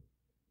words,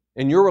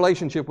 in your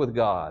relationship with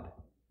God,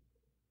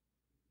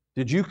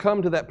 did you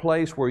come to that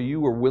place where you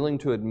were willing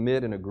to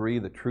admit and agree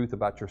the truth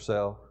about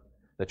yourself,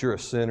 that you're a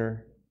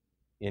sinner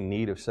in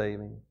need of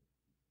saving?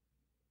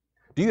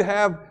 Do you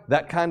have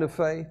that kind of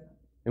faith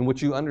in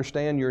which you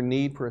understand your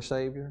need for a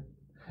Savior?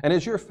 And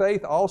is your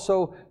faith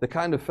also the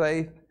kind of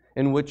faith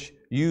in which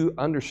you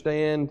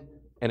understand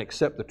and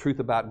accept the truth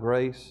about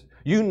grace?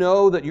 You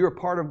know that you're a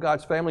part of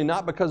God's family,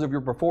 not because of your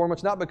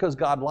performance, not because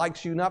God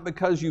likes you, not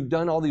because you've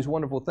done all these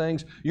wonderful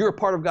things. You're a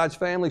part of God's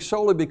family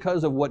solely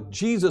because of what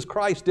Jesus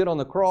Christ did on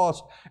the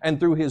cross and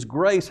through His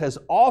grace has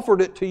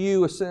offered it to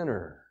you, a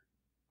sinner.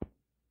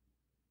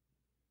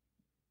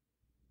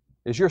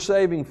 Is your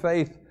saving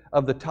faith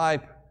of the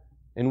type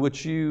in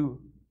which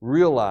you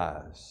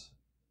realize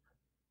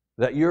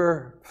that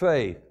your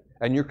faith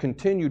and your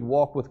continued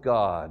walk with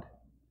God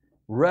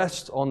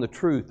rests on the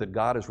truth that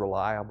God is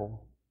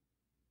reliable,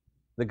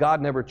 that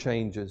God never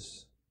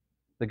changes,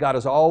 that God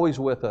is always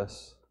with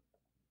us,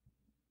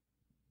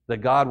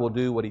 that God will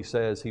do what He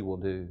says He will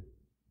do?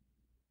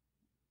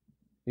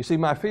 You see,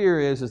 my fear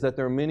is that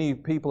there are many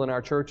people in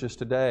our churches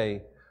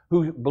today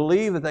who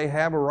believe that they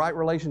have a right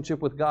relationship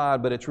with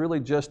God, but it's really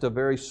just a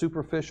very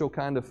superficial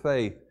kind of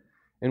faith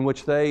in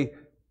which they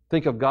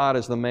think of God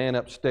as the man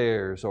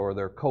upstairs or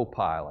their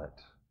co-pilot,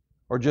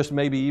 or just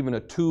maybe even a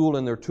tool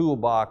in their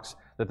toolbox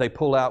that they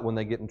pull out when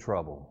they get in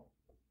trouble.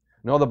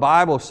 No, the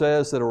Bible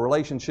says that a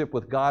relationship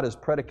with God is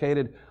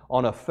predicated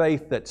on a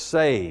faith that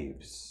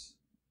saves,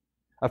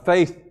 a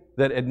faith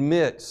that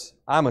admits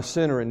I'm a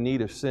sinner in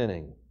need of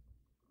sinning,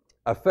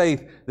 A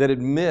faith that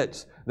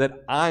admits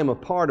that I'm a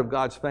part of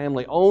God's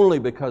family only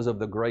because of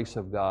the grace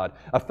of God.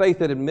 A faith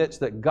that admits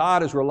that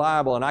God is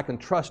reliable and I can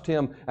trust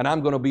Him and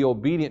I'm going to be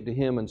obedient to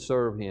Him and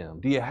serve Him.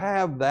 Do you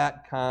have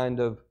that kind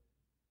of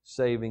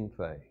saving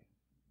faith?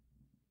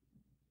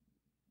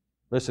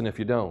 Listen, if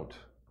you don't,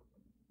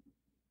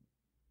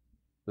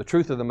 the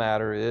truth of the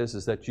matter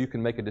is that you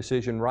can make a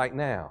decision right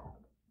now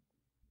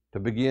to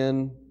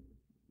begin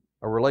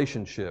a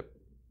relationship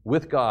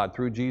with God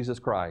through Jesus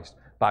Christ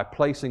by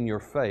placing your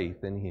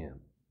faith in Him.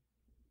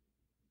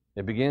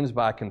 It begins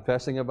by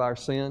confessing of our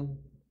sin,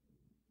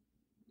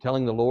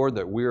 telling the Lord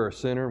that we're a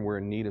sinner and we're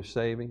in need of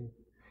saving.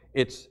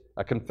 It's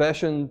a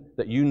confession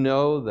that you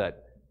know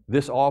that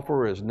this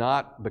offer is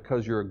not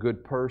because you're a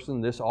good person.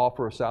 This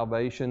offer of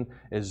salvation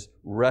is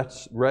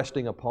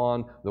resting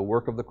upon the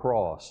work of the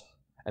cross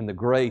and the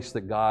grace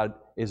that God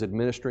is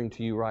administering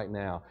to you right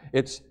now.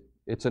 It's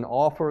an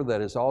offer that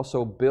is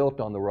also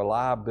built on the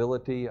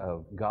reliability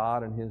of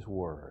God and His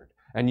Word.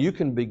 And you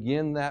can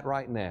begin that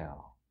right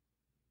now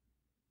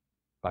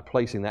by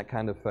placing that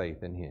kind of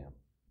faith in Him.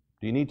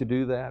 Do you need to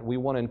do that? We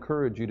want to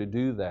encourage you to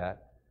do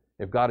that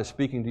if God is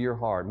speaking to your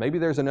heart. Maybe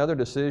there's another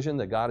decision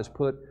that God has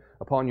put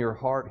upon your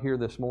heart here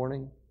this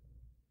morning.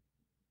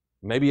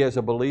 Maybe as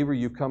a believer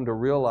you've come to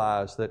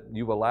realize that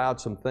you've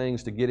allowed some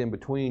things to get in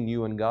between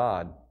you and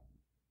God.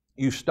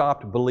 You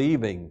stopped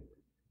believing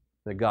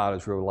that God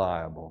is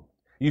reliable.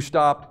 You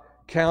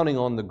stopped counting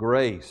on the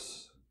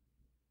grace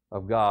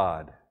of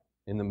God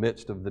in the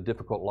midst of the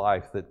difficult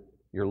life that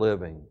you're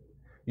living.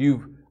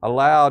 You've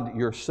allowed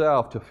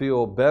yourself to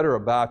feel better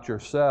about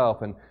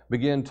yourself and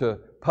begin to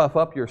puff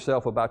up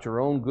yourself about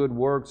your own good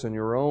works and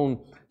your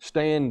own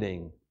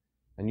standing.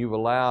 And you've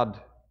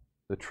allowed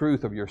the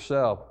truth of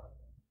yourself,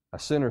 a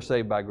sinner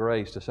saved by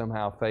grace, to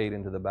somehow fade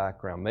into the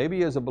background.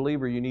 Maybe as a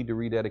believer you need to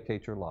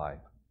rededicate your life.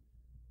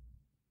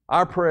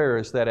 Our prayer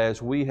is that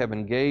as we have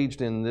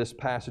engaged in this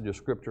passage of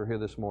Scripture here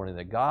this morning,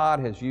 that God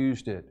has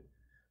used it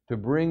to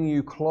bring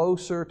you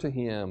closer to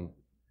Him.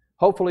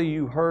 Hopefully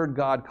you've heard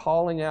God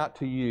calling out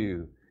to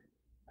you,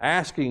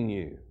 asking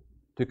you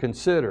to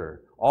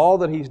consider all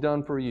that He's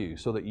done for you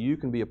so that you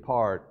can be a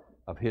part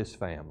of His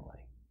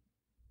family.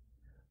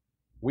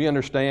 We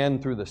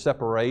understand through the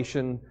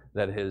separation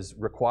that is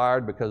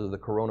required because of the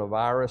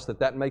coronavirus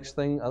that makes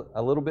things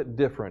a little bit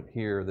different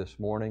here this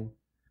morning.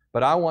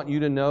 But I want you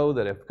to know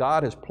that if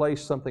God has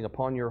placed something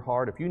upon your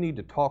heart, if you need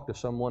to talk to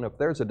someone, if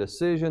there's a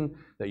decision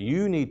that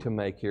you need to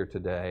make here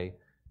today,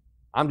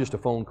 I'm just a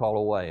phone call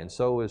away, and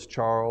so is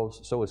Charles,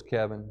 so is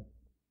Kevin.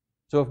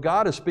 So if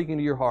God is speaking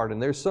to your heart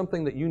and there's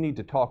something that you need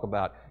to talk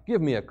about,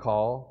 give me a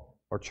call,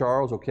 or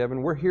Charles or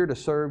Kevin. We're here to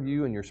serve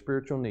you and your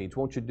spiritual needs.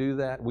 Won't you do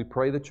that? We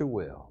pray that you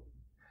will.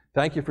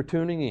 Thank you for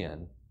tuning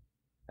in,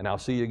 and I'll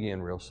see you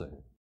again real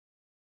soon.